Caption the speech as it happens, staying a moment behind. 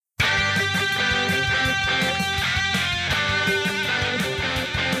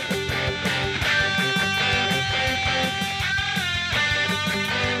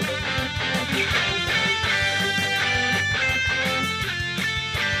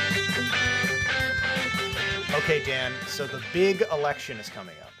Okay, Dan, so the big election is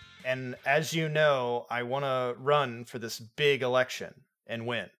coming up. And as you know, I want to run for this big election and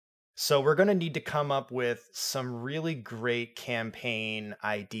win. So we're going to need to come up with some really great campaign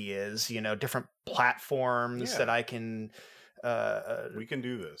ideas, different platforms that Yeah, I can we can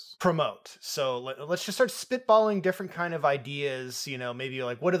do this. promote. So let's just start spitballing different kind of ideas, maybe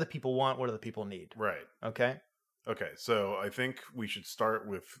like what do the people want? What do the people need? Right. Okay. Okay, so I think we should start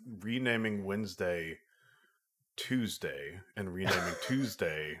with renaming Wednesday Tuesday and renaming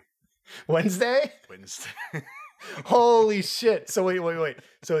Tuesday Wednesday? Wednesday. Holy shit. So wait.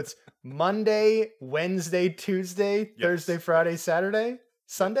 So it's Monday, Wednesday, Tuesday, Thursday, Yes. Friday, Saturday,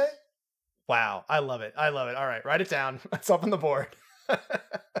 Sunday? Yes. Wow. I love it. All right. Write it down. It's up on the board.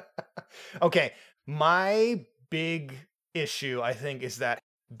 Okay. My big issue, I think, is that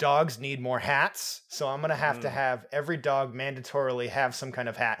dogs need more hats. So I'm going to have to Mm, have every dog mandatorily have some kind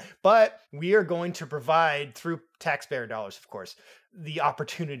of hat. But we are going to provide, through taxpayer dollars, of course, the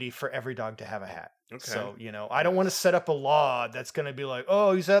opportunity for every dog to have a hat. okay. So, I don't want to Yes. set up a law that's going to be like,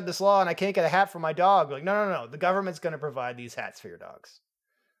 oh, you set up this law and I can't get a hat for my dog. Like, no. The government's going to provide these hats for your dogs.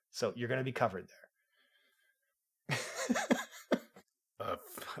 So you're going to be covered there.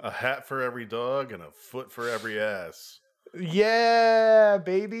 A hat for every dog and a foot for every ass. Yeah,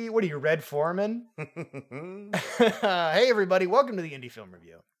 baby. What are you, Red Foreman? Hey, everybody. Welcome to the Indie Film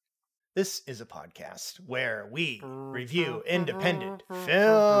Review. This is a podcast where we review independent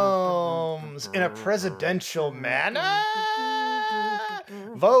films in a presidential manner.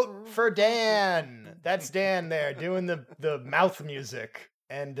 Vote for Dan. That's Dan there doing the mouth music.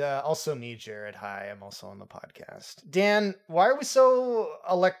 And also me, Jared. Hi, I'm also on the podcast. Dan, why are we so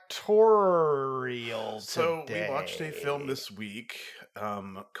electoral So today? we watched a film this week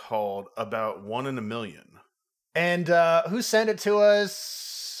called About One in a Million. And who sent it to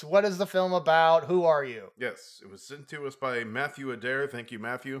us? What is the film about? Who are you? Yes, it was sent to us by Matthew Adair. Thank you,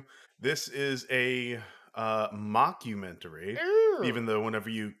 Matthew. This is a mockumentary, even though whenever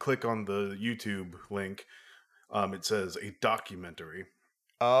you click on the YouTube link, it says a documentary.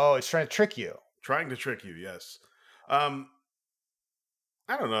 Oh, it's trying to trick you. Trying to trick you, yes. I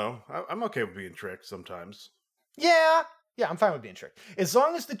don't know. I'm okay with being tricked sometimes. Yeah, I'm fine with being tricked. As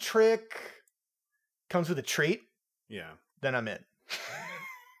long as the trick comes with a treat, Yeah. then I'm in.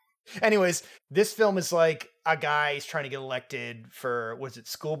 Anyways, this film is like a guy is trying to get elected for, was it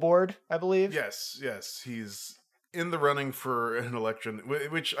school board, I believe? Yes. He's in the running for an election,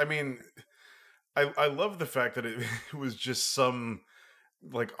 which, I mean, I love the fact that it was just some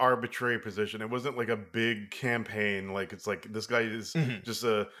like arbitrary position. It wasn't like a big campaign. Like it's like this guy is Mhm. just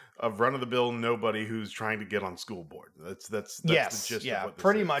a run of the bill nobody who's trying to get on school board. That's the Yes, gist of what this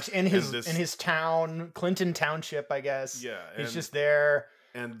pretty is. much in And his town, Clinton Township, I guess. Yeah, He's just there.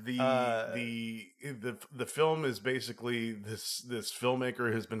 and Uh, the film is basically this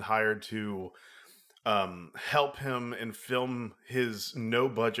filmmaker has been hired to help him and film his no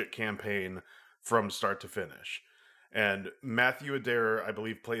budget campaign from start to finish. And Matthew Adair, I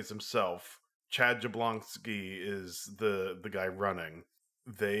believe, plays himself. Chad Jablonski is the guy running.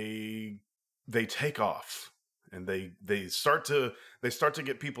 They take off, and they start to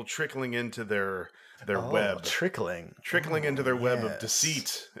get people trickling into their web, trickling into their web of yes.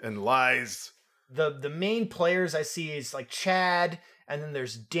 deceit and lies. The main players I see is like Chad, and then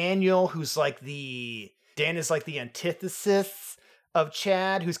there's Daniel, who's like Dan is like the antithesis of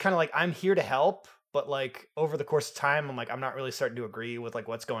Chad, who's kind of like, I'm here to help, but like over the course of time, I'm not really starting to agree with like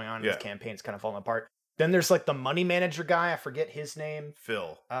what's going on in his campaign. It's kind of falling apart. Then there's like the money manager guy, I forget his name.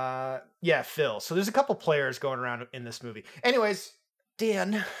 Phil. Yeah, Phil. So there's a couple players going around in this movie. Anyways,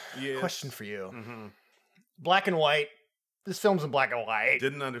 Dan, Yes. question for you. Mm-hmm. Black and white. This film's in black and white.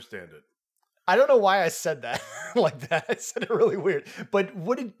 Didn't understand it. I don't know why I said that like that. I said it really weird. But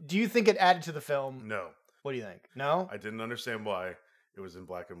do you think it added to the film? No. What do you think? No? I didn't understand why it was in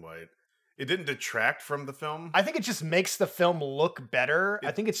black and white. It didn't detract from the film. I think it just makes the film look better.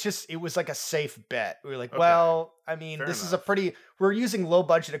 I think it was like a safe bet. We were like, Okay. well, I mean, Fair this is enough. we're using low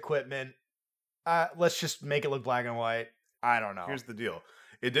budget equipment. Let's just make it look black and white. I don't know. Here's the deal.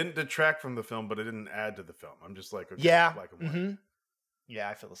 It didn't detract from the film, but it didn't add to the film. I'm just like, okay, Yeah. black and white. Mm-hmm. Yeah,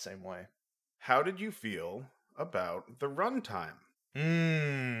 I feel the same way. How did you feel about the runtime?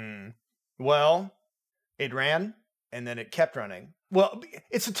 Well, it ran and then it kept running. Well,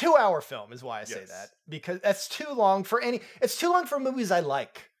 it's a 2-hour film is why I say Yes. that. Because that's too long for it's too long for movies I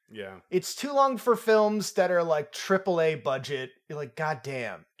like. Yeah. It's too long for films that are like AAA budget. You're like, God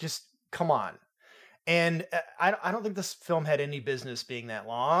damn, just come on. And I don't think this film had any business being that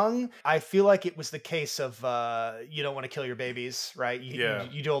long. I feel like it was the case of you don't want to kill your babies, right? Yeah.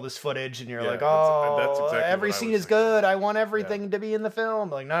 You do all this footage and you're like, Yeah, that's oh, exactly what every I scene was is thinking. good. I want Yeah. everything to be in the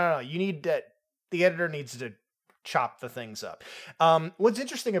film. Like, no, you need that. The editor needs to chop the things up. What's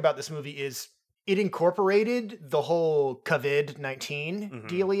interesting about this movie is it incorporated the whole COVID-19 Mhm.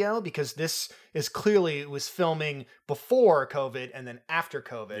 dealio, because this is clearly, it was filming before COVID and then after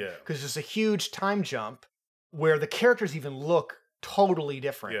COVID, Yeah. because there's a huge time jump where the characters even look totally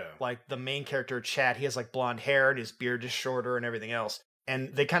different. Yeah. Like the main character, Chad, he has like blonde hair and his beard is shorter and everything else.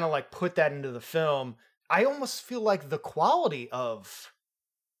 And they kind of like put that into the film. I almost feel like the quality of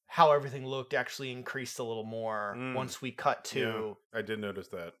how everything looked actually increased a little more once we cut to. Yeah, I did notice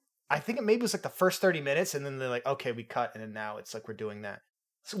that. I think it maybe was like the first 30 minutes, and then they're like, okay, we cut, and then now it's like we're doing that.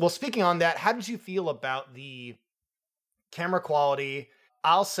 So, well, speaking on that, how did you feel about the camera quality?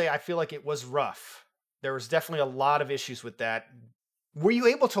 I'll say I feel like it was rough. There was definitely a lot of issues with that. Were you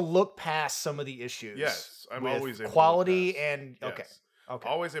able to look past some of the issues? Yes, I'm with always able quality to look past. and Yes. okay. Okay.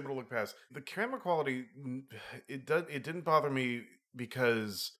 Always able to look past. The camera quality, it didn't bother me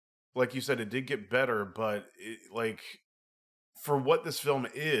because, like you said, it did get better, but like for what this film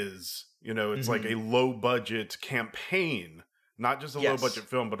is, it's like a low budget campaign, not just a low Yes. budget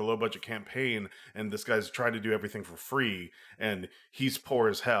film, but a low budget campaign. And this guy's trying to do everything for free, and he's poor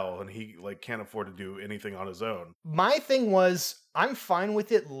as hell, and he like can't afford to do anything on his own. My thing was, I'm fine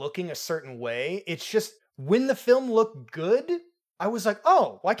with it looking a certain way. It's just when the film looked good, I was like,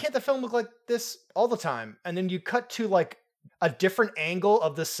 oh, why can't the film look like this all the time? And then you cut to like a different angle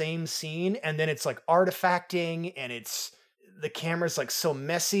of the same scene, and then it's like artifacting, and the camera's like so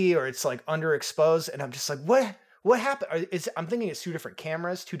messy, or it's like underexposed, and I'm just like, what happened? I'm thinking it's two different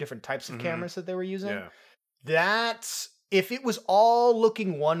cameras, two different types of cameras that they were using. Yeah. That's, if it was all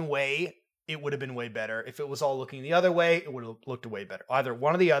looking one way, it would have been way better. If it was all looking the other way, it would have looked way better. Either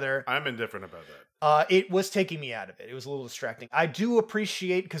one or the other. I'm indifferent about that. It was taking me out of it. It was a little distracting. I do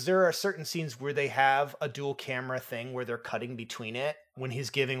appreciate, because there are certain scenes where they have a dual camera thing where they're cutting between it when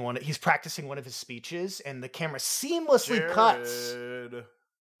he's he's practicing one of his speeches, and the camera seamlessly cuts. Jared,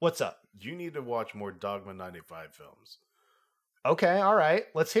 What's up? you need to watch more Dogma 95 films. Okay, all right.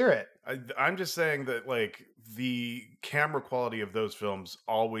 Let's hear it. I'm just saying that like the camera quality of those films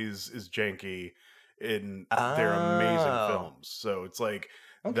always is janky in their amazing Oh. films. So it's like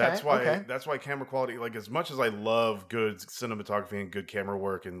Okay, that's why okay. that's why camera quality, like as much as I love good cinematography and good camera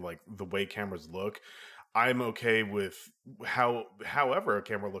work and like the way cameras look, I'm okay with however a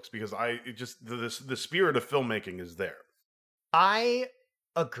camera looks, because the spirit of filmmaking is there. I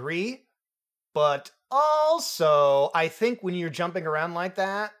agree, but also I think when you're jumping around like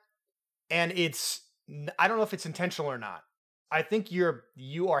that, and I don't know if it's intentional or not. I think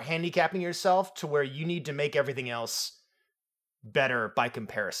you are handicapping yourself to where you need to make everything else better by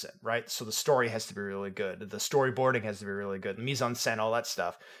comparison, right? So the story has to be really good. The storyboarding has to be really good. The mise en scène, all that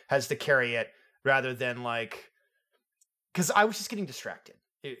stuff has to carry it, rather than like, because I was just getting distracted.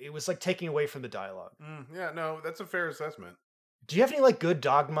 It was like taking away from the dialogue. Yeah, no, that's a fair assessment. Do you have any like good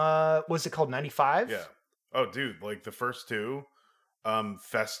Dogma? What's it called? 95? Yeah. Oh, dude, like the first two,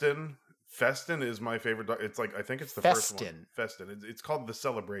 Festin. Festin is my favorite. It's like, I think it's the first one. Festin. It's called The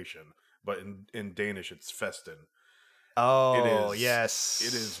Celebration, but in Danish it's Festin. Oh, yes.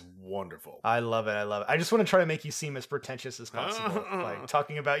 It is wonderful. I love it. I just want to try to make you seem as pretentious as possible, like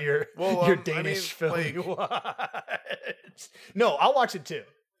talking about your Danish film like, you watch. No, I'll watch it too.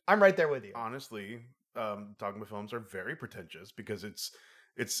 I'm right there with you. Honestly, Dogma films are very pretentious because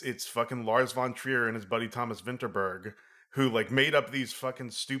it's fucking Lars von Trier and his buddy Thomas Vinterberg who like made up these fucking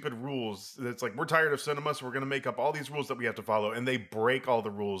stupid rules. It's like, we're tired of cinema, so we're gonna make up all these rules that we have to follow, and they break all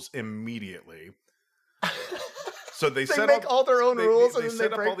the rules immediately. So they make all their own rules, and they then set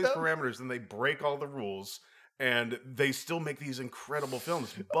they up break all these them? parameters, and they break all the rules, and they still make these incredible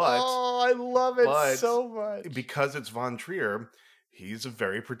films. But I love it so much. Because it's Von Trier, he's a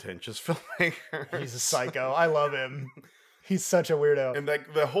very pretentious filmmaker. He's a psycho. I love him. He's such a weirdo. And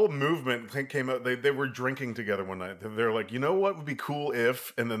like the whole movement came out. They were drinking together one night. They're like, you know what would be cool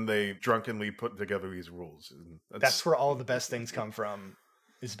if, and then they drunkenly put together these rules. And that's where all the best things come from.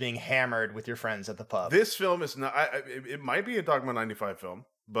 Is being hammered with your friends at the pub. This film is not. It might be a Dogma 95 film,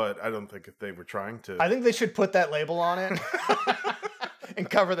 but I don't think if they were trying to. I think they should put that label on it and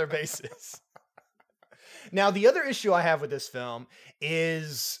cover their bases. Now, the other issue I have with this film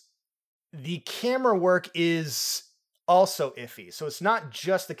is the camera work is also iffy. So it's not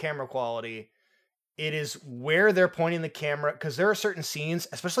just the camera quality. It is where they're pointing the camera, because there are certain scenes,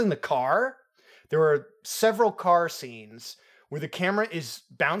 especially in the car. There were several car scenes where the camera is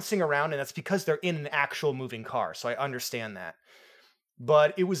bouncing around, and that's because they're in an actual moving car. So I understand that.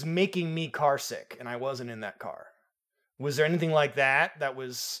 But it was making me car sick, and I wasn't in that car. Was there anything like that that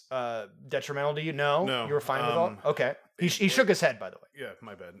was detrimental to you? No? No. You were fine with all? Okay. He shook his head, by the way. Yeah,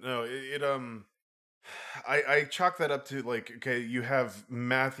 my bad. No, I chalk that up to like, okay, you have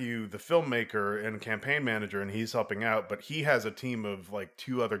Matthew, the filmmaker and campaign manager, and he's helping out, but he has a team of like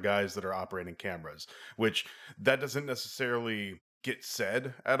 2 other guys that are operating cameras, which that doesn't necessarily get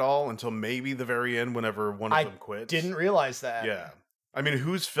said at all until maybe the very end whenever one of them quits. Didn't realize that. Yeah. I mean,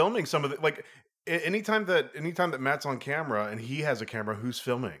 who's filming some of the, like, anytime that Matt's on camera and he has a camera, who's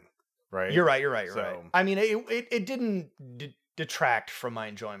filming? Right? You're right. I mean, it didn't detract from my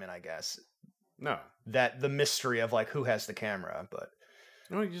enjoyment, I guess. No. That the mystery of like who has the camera, but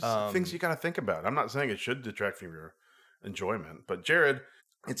just things you got to think about. I'm not saying it should detract from your enjoyment, but Jared,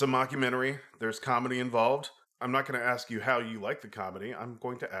 it's a mockumentary. There's comedy involved. I'm not going to ask you how you like the comedy. I'm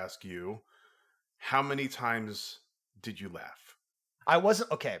going to ask you, how many times did you laugh? I wasn't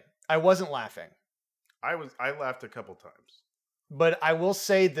laughing. I laughed a couple times. But I will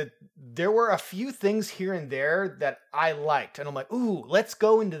say that there were a few things here and there that I liked. And I'm like, ooh, let's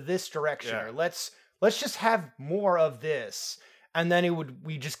go into this direction. Yeah. Or let's just have more of this. And then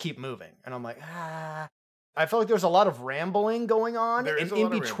we just keep moving. And I'm like, I felt like there was a lot of rambling going on. And in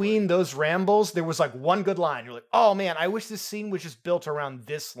between those rambles, there was like one good line. You're like, oh man, I wish this scene was just built around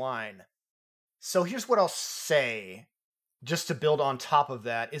this line. So here's what I'll say, just to build on top of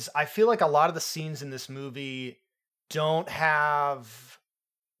that, is I feel like a lot of the scenes in this movie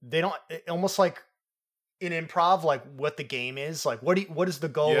almost like in improv, like what the game is, like what is the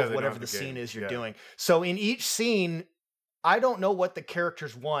goal of whatever the scene is you're doing. So in each scene, I don't know what the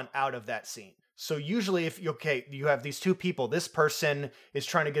characters want out of that scene. So usually if you have these 2 people, this person is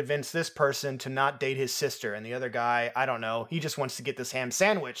trying to convince this person to not date his sister, and the other guy, I don't know, he just wants to get this ham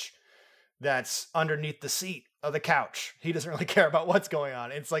sandwich that's underneath the seat of the couch. He doesn't really care about what's going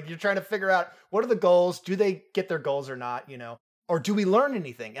on. It's like you're trying to figure out, what are the goals? Do they get their goals or not, Or do we learn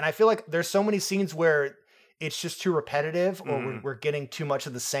anything? And I feel like there's so many scenes where it's just too repetitive, or we're getting too much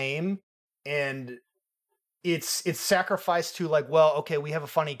of the same. And it's sacrificed to like, well, okay, we have a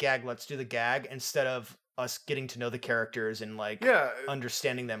funny gag, let's do the gag, instead of us getting to know the characters and like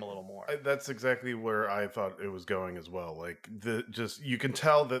understanding them a little more. That's exactly where I thought it was going as well. Like you can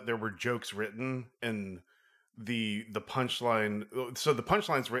tell that there were jokes written and the punchline. So the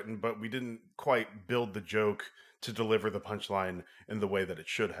punchline's written, but we didn't quite build the joke to deliver the punchline in the way that it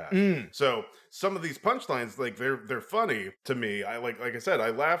should have. So some of these punchlines, like they're funny to me. I like I said, I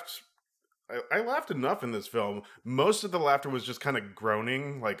laughed enough in this film. Most of the laughter was just kind of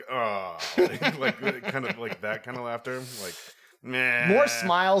groaning, like like kind of like that kind of laughter, like meh. More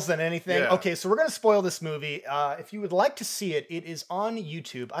smiles than anything. Yeah. Okay, so we're gonna spoil this movie. If you would like to see it, it is on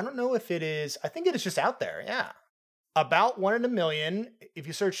YouTube. I don't know if it is. I think it is just out there. Yeah. About 1 in a Million. If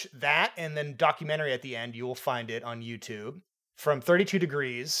you search that and then documentary at the end, you will find it on YouTube. From 32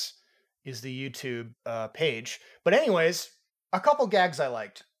 Degrees is the YouTube page. But anyways, a couple gags I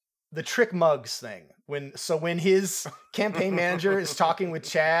liked. The trick mugs thing. When his campaign manager is talking with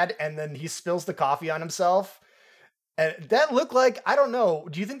Chad and then he spills the coffee on himself. And that looked like, I don't know,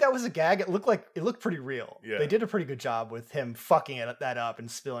 do you think that was a gag? It looked pretty real. Yeah. They did a pretty good job with him fucking that up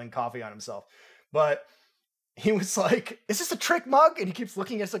and spilling coffee on himself. But he was like, is this a trick mug? And he keeps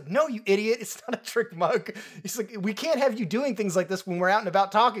looking at us like, no, you idiot. It's not a trick mug. He's like, we can't have you doing things like this when we're out and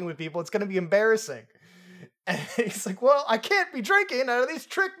about talking with people. It's going to be embarrassing. And he's like, well, I can't be drinking out of these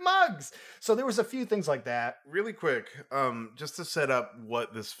trick mugs. So there was a few things like that. Really quick, just to set up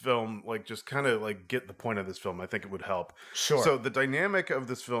what this film, like just kind of like get the point of this film, I think it would help. Sure. So the dynamic of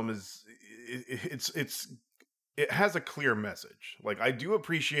this film is, it has a clear message. Like I do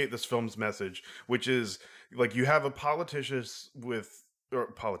appreciate this film's message, which is like you have a politician. You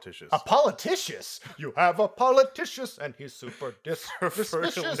have a politician, and he's super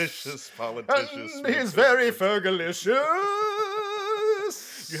fergalicious politician. And he's very fergalicious.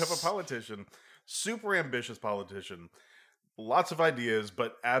 You have a politician, super ambitious politician, lots of ideas,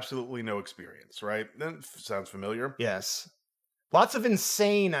 but absolutely no experience, right? That sounds familiar. Yes. Lots of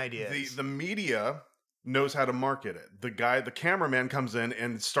insane ideas. The media knows how to market it. The cameraman comes in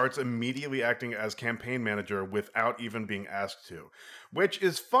and starts immediately acting as campaign manager without even being asked to, which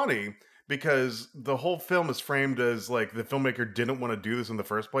is funny because the whole film is framed as like the filmmaker didn't want to do this in the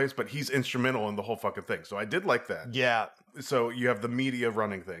first place, but he's instrumental in the whole fucking thing. So I did like that. Yeah. So you have the media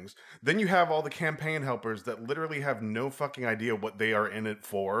running things. Then you have all the campaign helpers that literally have no fucking idea what they are in it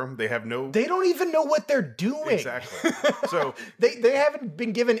for. They have no... They don't even know what they're doing. Exactly. So they haven't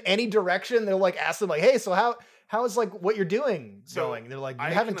been given any direction. They're like, ask them like, hey, so how is like what you're doing going? They're like, you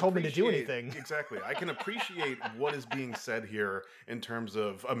haven't told me to do anything. Exactly. I can appreciate what is being said here in terms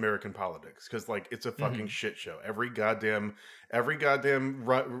of American politics, because like it's a fucking shit show. Every goddamn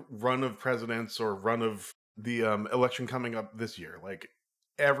run of presidents or run of the election coming up this year, like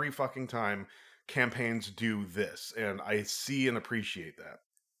every fucking time campaigns do this, and I see and appreciate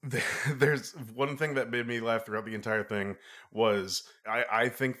that. There's one thing that made me laugh throughout the entire thing was I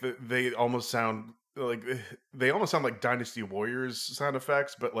think that they almost sound like Dynasty Warriors sound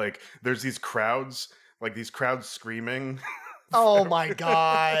effects, but like there's these crowds screaming. Oh my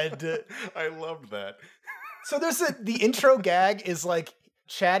god. I loved that. So the intro gag is like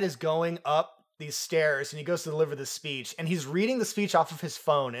Chad is going up these stairs and he goes to deliver the speech and he's reading the speech off of his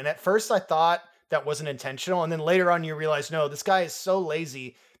phone. And at first I thought that wasn't intentional. And then later on you realize, no, this guy is so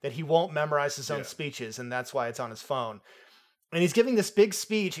lazy that he won't memorize his own speeches. And that's why it's on his phone. And he's giving this big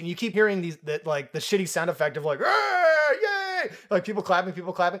speech and you keep hearing the shitty sound effect of like, yay! Like people clapping.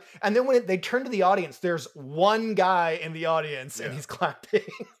 And then when they turn to the audience, there's one guy in the audience and he's clapping.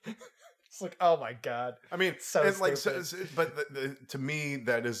 It's like, oh my god! I mean, so but to me,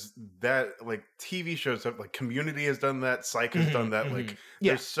 that like TV shows have like Community has done that, Psych has done that. Like,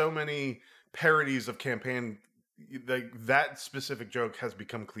 there's so many parodies of campaign. Like that specific joke has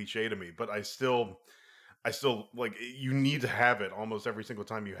become cliche to me, but I still like you need to have it almost every single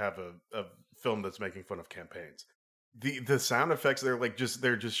time you have a film that's making fun of campaigns. The sound effects they're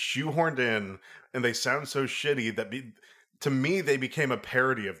just shoehorned in, and they sound so shitty that to me, they became a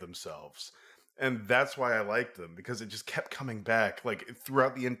parody of themselves. And that's why I liked them, because it just kept coming back like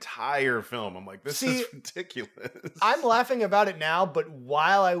throughout the entire film. I'm like, this is ridiculous. I'm laughing about it now, but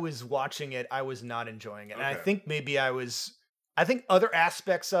while I was watching it, I was not enjoying it. Okay. And I think maybe I think other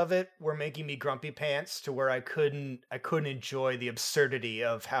aspects of it were making me grumpy pants to where I couldn't enjoy the absurdity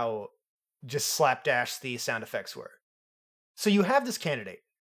of how just slapdash the sound effects were. So you have this candidate,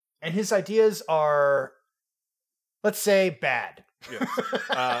 and his ideas are, let's say, bad.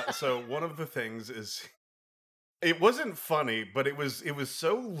 Yes. So one of the things is, it wasn't funny, but it was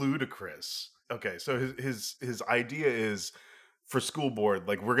so ludicrous. Okay, so his idea is for school board,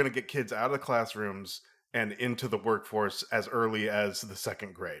 like we're gonna get kids out of the classrooms and into the workforce as early as the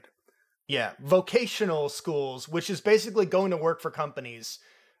second grade. Yeah, vocational schools, which is basically going to work for companies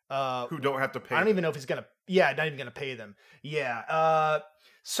who don't have to pay. I don't even know if he's gonna. Yeah, not even gonna pay them. Yeah.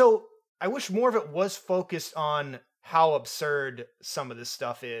 So I wish more of it was focused on how absurd some of this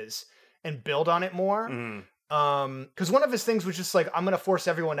stuff is and build on it more. Because one of his things was just like, I'm going to force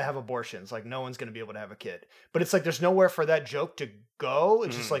everyone to have abortions. Like, no one's going to be able to have a kid. But it's like, there's nowhere for that joke to go.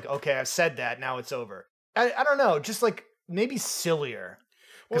 It's just like, okay, I've said that. Now it's over. I don't know. Just like maybe sillier.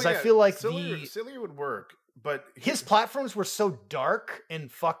 Because I feel like sillier would work. But his platforms were so dark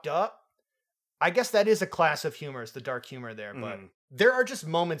and fucked up. I guess that is a class of humor, is the dark humor there. But there are just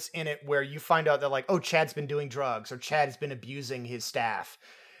moments in it where you find out that like, oh, Chad's been doing drugs or Chad has been abusing his staff.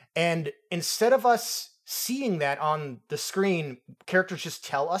 And instead of us seeing that on the screen, characters just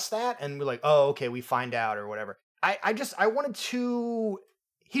tell us that. And we're like, oh, okay, we find out or whatever. I wanted to,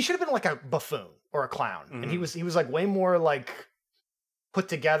 he should have been like a buffoon or a clown. And he was like way more like put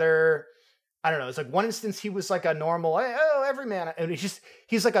together. I don't know. It's like one instance he was like a normal, oh, everyman. And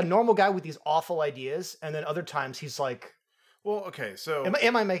he's like a normal guy with these awful ideas. And then other times he's like, well, okay. So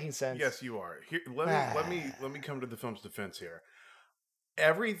am I making sense? Yes, you are. Here, let me come to the film's defense here.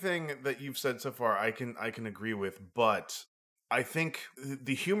 Everything that you've said so far, I can agree with, but I think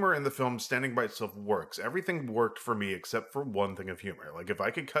the humor in the film standing by itself works. Everything worked for me except for one thing of humor. Like if I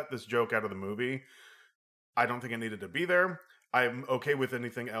could cut this joke out of the movie, I don't think it needed to be there. I'm okay with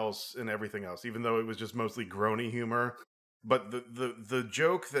anything else and everything else, even though it was just mostly groany humor. But the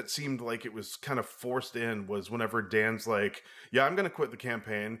joke that seemed like it was kind of forced in was whenever Dan's like, yeah, I'm going to quit the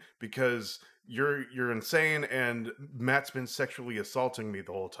campaign because you're insane and Matt's been sexually assaulting me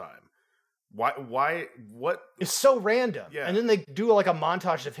the whole time. Why, what? It's so random. Yeah. And then they do like a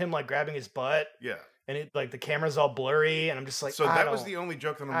montage of him like grabbing his butt. Yeah. And it like the camera's all blurry and I'm just like, so that was the only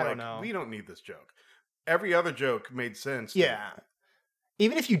joke that I'm like, we don't need this joke. Every other joke made sense. Yeah.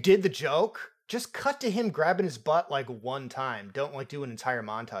 Even if you did the joke, just cut to him grabbing his butt like one time. Don't like do an entire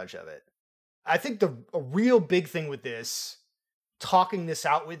montage of it. I think a real big thing with this, talking this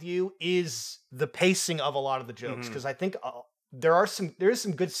out with you, is the pacing of a lot of the jokes. Because I think there is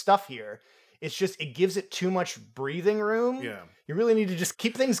some good stuff here. It's just, it gives it too much breathing room. Yeah. You really need to just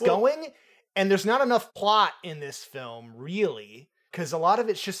keep things going. And there's not enough plot in this film, really, because a lot of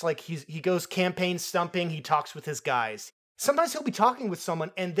it's just like he goes campaign stumping, he talks with his guys. Sometimes he'll be talking with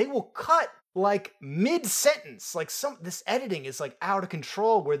someone and they will cut like mid-sentence. Like this editing is like out of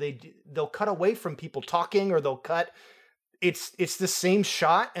control where they'll cut away from people talking, or they'll cut it's the same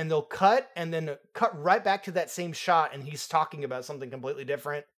shot and they'll cut and then cut right back to that same shot and he's talking about something completely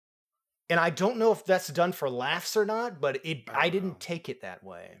different. And I don't know if that's done for laughs or not, but I didn't take it that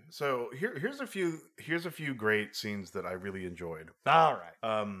way. So here's a few great scenes that I really enjoyed. All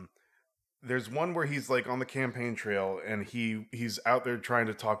right. There's one where he's like on the campaign trail and he's out there trying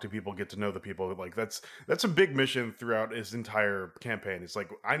to talk to people, get to know the people. Like that's a big mission throughout his entire campaign. It's like,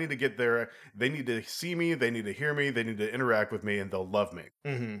 I need to get there. They need to see me. They need to hear me. They need to interact with me, and they'll love me.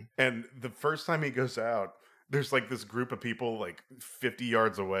 Mm-hmm. And the first time he goes out, there's like this group of people like 50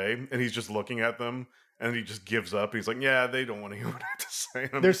 yards away, and he's just looking at them, and he just gives up. He's like, yeah, they don't want to hear what I have to say.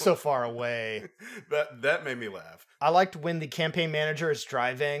 They're so far away. That made me laugh. I liked when the campaign manager is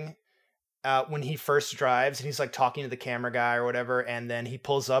driving, when he first drives, and he's like talking to the camera guy or whatever, and then he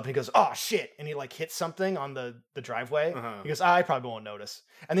pulls up and he goes, oh shit, and he like hits something on the driveway. He goes, I probably won't notice.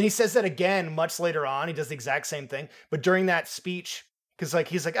 And then he says that again much later on. He does the exact same thing, but during that speech, because like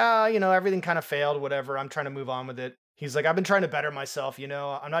he's like, everything kind of failed, whatever, I'm trying to move on with it. He's like, I've been trying to better myself,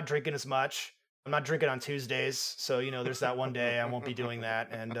 I'm not drinking as much. I'm not drinking on Tuesdays, so there's that one day I won't be doing that,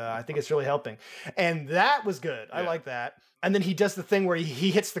 and I think it's really helping. And that was good. I like that. And then he does the thing where he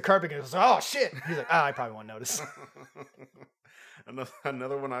hits the curb and goes, oh shit. He's like, I probably won't notice.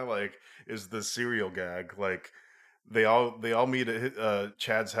 Another one I like is the cereal gag. Like they all meet at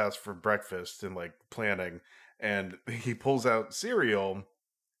Chad's house for breakfast and like planning, and he pulls out cereal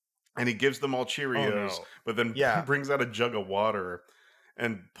and he gives them all Cheerios, but then brings out a jug of water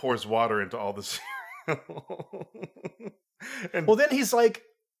and pours water into all the cereal. Well, then he's like,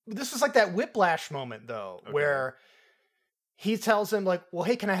 this is like that whiplash moment though, where he tells him like, well,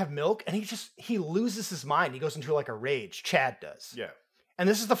 hey, can I have milk? And he loses his mind. He goes into like a rage. Chad does. Yeah. And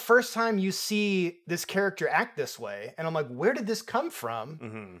this is the first time you see this character act this way. And I'm like, where did this come from?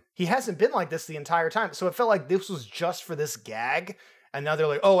 Mm-hmm. He hasn't been like this the entire time. So it felt like this was just for this gag. And now they're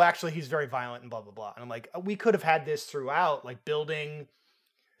like, oh, actually, he's very violent and blah, blah, blah. And I'm like, we could have had this throughout, like building.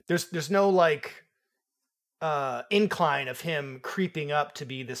 There's no like incline of him creeping up to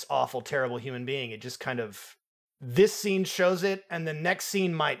be this awful, terrible human being. It just kind of, this scene shows it, and the next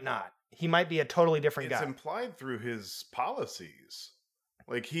scene might not. He might be a totally different guy. It's implied through his policies.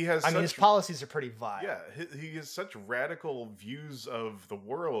 Like he has. His policies are pretty vile. Yeah, he has such radical views of the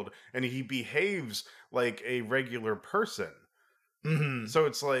world, and he behaves like a regular person. Mm-hmm. So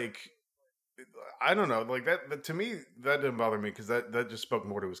it's like, I don't know, like that to me, that didn't bother me because that just spoke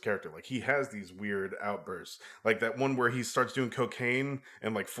more to his character. Like he has these weird outbursts, like that one where he starts doing cocaine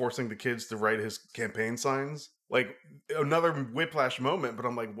and like forcing the kids to write his campaign signs. Like another whiplash moment, but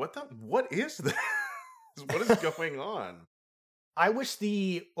I'm like, what is this? What is going on? I wish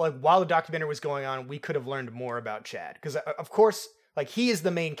while the documentary was going on, we could have learned more about Chad. Because, of course, like, he is the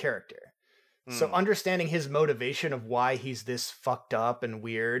main character. So understanding his motivation of why he's this fucked up and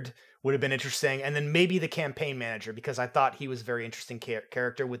weird would have been interesting. And then maybe the campaign manager, because I thought he was a very interesting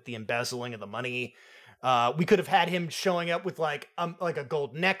character with the embezzling of the money. We could have had him showing up with, like a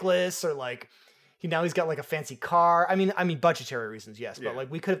gold necklace, or, like, he's got, like, a fancy car. I mean, budgetary reasons, yes. But, like,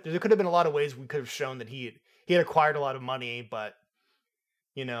 there could have been a lot of ways we could have shown that he had acquired a lot of money, but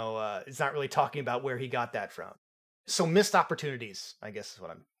it's not really talking about where he got that from. So missed opportunities, I guess is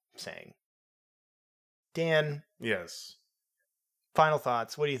what I'm saying. Dan. Yes. Final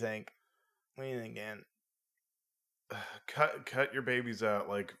thoughts. What do you think? What do you think, Dan? Cut your babies out.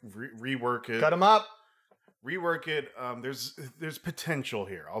 Like rework it. Cut them up. Rework it. There's potential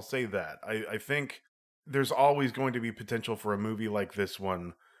here. I'll say that. I think there's always going to be potential for a movie like this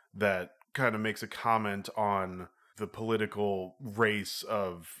one that kind of makes a comment on the political race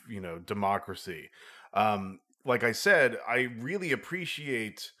of, democracy. Like I said, I really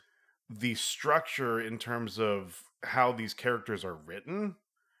appreciate the structure in terms of how these characters are written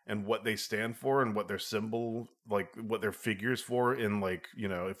and what they stand for and what their symbol, like what their figures for in, like,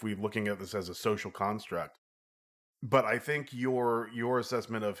 if we're looking at this as a social construct. But I think your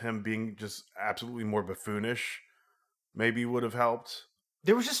assessment of him being just absolutely more buffoonish maybe would have helped.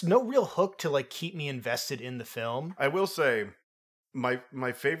 There was just no real hook to, like, keep me invested in the film. I will say, my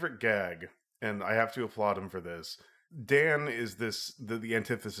favorite gag, and I have to applaud him for this, Dan is the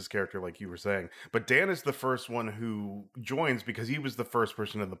antithesis character, like you were saying, but Dan is the first one who joins because he was the first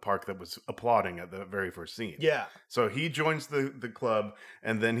person in the park that was applauding at the very first scene. Yeah. So he joins the club,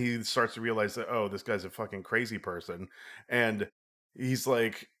 and then he starts to realize that, oh, this guy's a fucking crazy person. And he's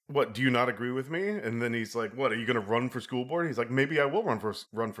like, what, do you not agree with me? And then he's like, what, are you going to run for school board? He's like, maybe I will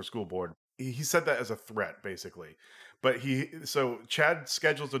run for school board. He said that as a threat, basically. But so Chad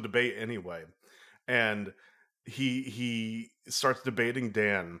schedules a debate anyway, and he starts debating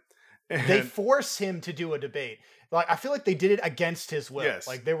Dan. They force him to do a debate. Like, I feel like they did it against his will. Yes,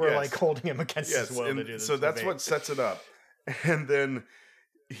 like they were like holding him against his will to do this. So that's debate. what sets it up. And then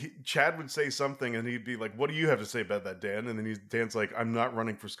Chad would say something, and he'd be like, "What do you have to say about that, Dan?" And then Dan's like, "I'm not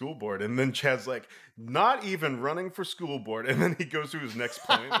running for school board." And then Chad's like, "Not even running for school board." And then he goes to his next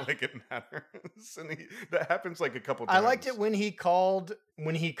point, like it matters. And that happens like a couple times. I liked it when he called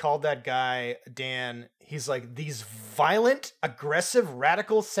that guy Dan. He's like, "These violent, aggressive,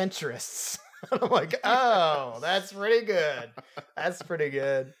 radical centrists." I'm like, "Oh, that's pretty good. That's pretty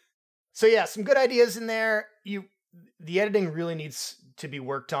good." So yeah, some good ideas in there. The editing really needs to be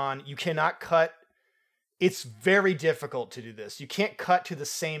worked on. You cannot cut. It's very difficult to do this. You can't cut to the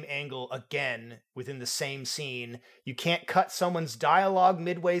same angle again within the same scene. You can't cut someone's dialogue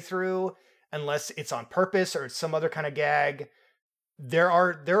midway through unless it's on purpose or it's some other kind of gag. There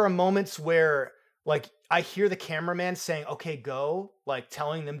are moments where like I hear the cameraman saying, "Okay, go," like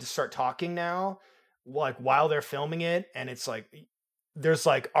telling them to start talking now, like while they're filming it, and it's like there's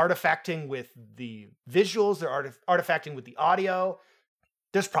like artifacting with the visuals, they're artifacting with the audio.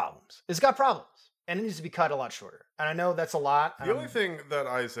 There's problems. It's got problems, and it needs to be cut a lot shorter. And I know that's a lot. The only thing that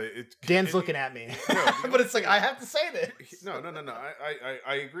I say, Dan's looking at me, but it's like I have to say this. No.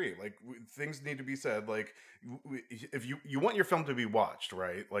 I agree. Like things need to be said. Like if you want your film to be watched,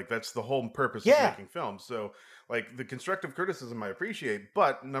 right? Like that's the whole purpose of making films. So like the constructive criticism I appreciate,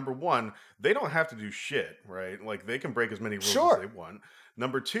 but number one, they don't have to do shit, right? Like they can break as many rules as they want.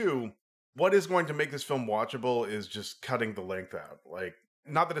 Number two, what is going to make this film watchable is just cutting the length out. Like,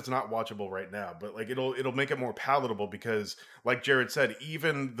 not that it's not watchable right now, but like it'll make it more palatable because, like Jared said,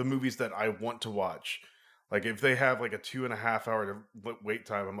 even the movies that I want to watch, like if they have like a 2.5 hour wait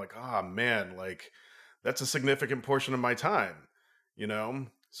time, I'm like, man, like that's a significant portion of my time, you know.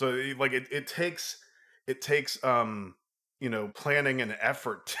 So like it takes planning and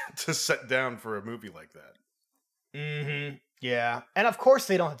effort to set down for a movie like that. Mm-hmm. Yeah. And of course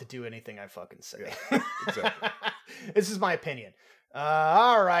they don't have to do anything I fucking say. Yeah, exactly. This is my opinion.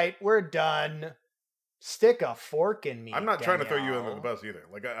 All right, we're done. Stick a fork in me. I'm not trying to throw you under the bus either.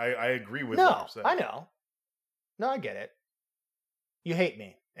 Like I agree with what you're saying. I know. No, I get it. You hate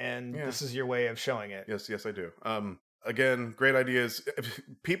me, and this is your way of showing it. Yes, I do. Again, great ideas.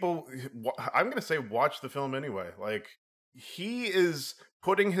 People, I'm going to say watch the film anyway. Like, he is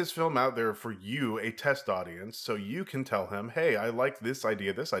putting his film out there for you, a test audience, so you can tell him, hey, I like this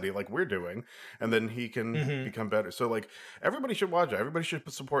idea, like we're doing, and then he can become better. So, like, everybody should watch it. Everybody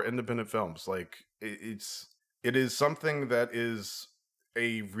should support independent films. Like, it is something that is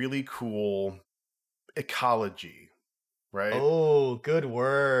a really cool ecology. Right? Oh, good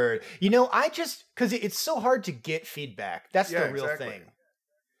word. Because it's so hard to get feedback. That's the real thing.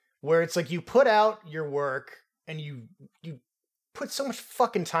 Where it's like you put out your work and you put so much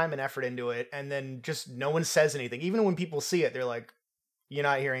fucking time and effort into it, and then just no one says anything. Even when people see it, they're like, you're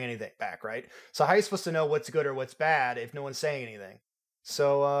not hearing anything back, right? So how are you supposed to know what's good or what's bad if no one's saying anything?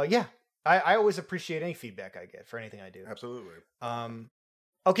 So, I always appreciate any feedback I get for anything I do. Absolutely.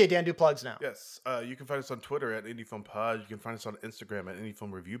 Okay, Dan, do plugs now. Yes. You can find us on Twitter at IndieFilmPod. You can find us on Instagram at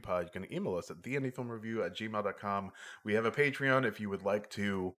IndieFilmReviewPod. You can email us at theindiefilmreview@gmail.com. We have a Patreon if you would like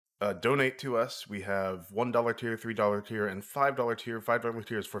to donate to us. We have $1 tier, $3 tier, and $5 tier. $5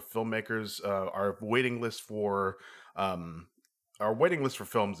 tier is for filmmakers. Our waiting list for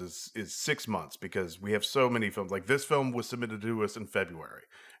films is 6 months because we have so many films. Like this film was submitted to us in February,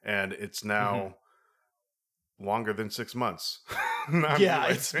 and it's now longer than 6 months.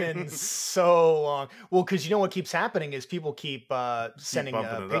 It's been so long. Well, because you know what keeps happening is people keep sending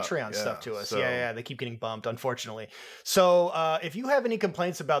Patreon stuff to us. So. Yeah, they keep getting bumped, unfortunately. So if you have any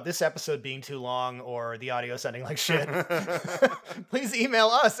complaints about this episode being too long or the audio sounding like shit, please email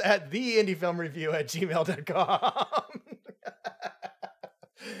us at theindiefilmreview@gmail.com.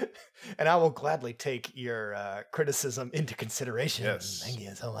 And I will gladly take your criticism into consideration. Yes. Thank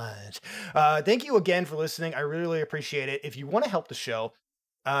you so much. Thank you again for listening. I really, really appreciate it. If you want to help the show,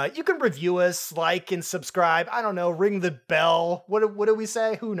 you can review us, like, and subscribe. I don't know, ring the bell. What do we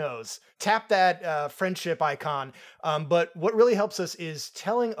say? Who knows? Tap that friendship icon. But what really helps us is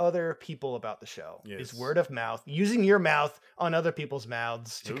telling other people about the show. Yes. Is word of mouth, using your mouth on other people's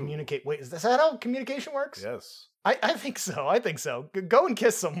mouths to communicate. Wait, is that how communication works? Yes. I think so. Go and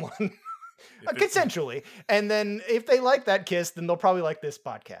kiss someone. Consensually. And then if they like that kiss, then they'll probably like this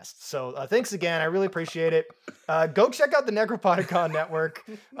podcast. So thanks again. I really appreciate it. Go check out the Necropodicon Network.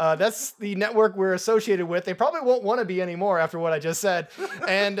 That's the network we're associated with. They probably won't want to be anymore after what I just said.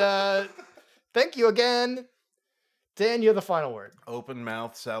 And thank you again. Dan, you have the final word. Open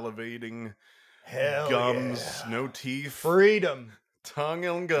mouth, salivating, Hell gums, yeah. no teeth. Freedom. Tongue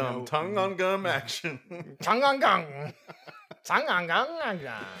on gum. No. Tongue on gum action. Tongue on gum. Tongue on gum.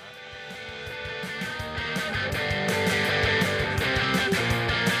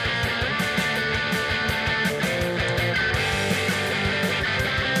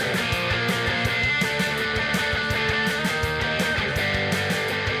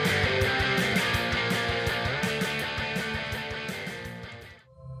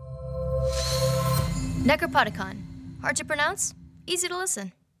 Necropodicon. Hard to pronounce, easy to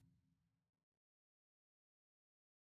listen.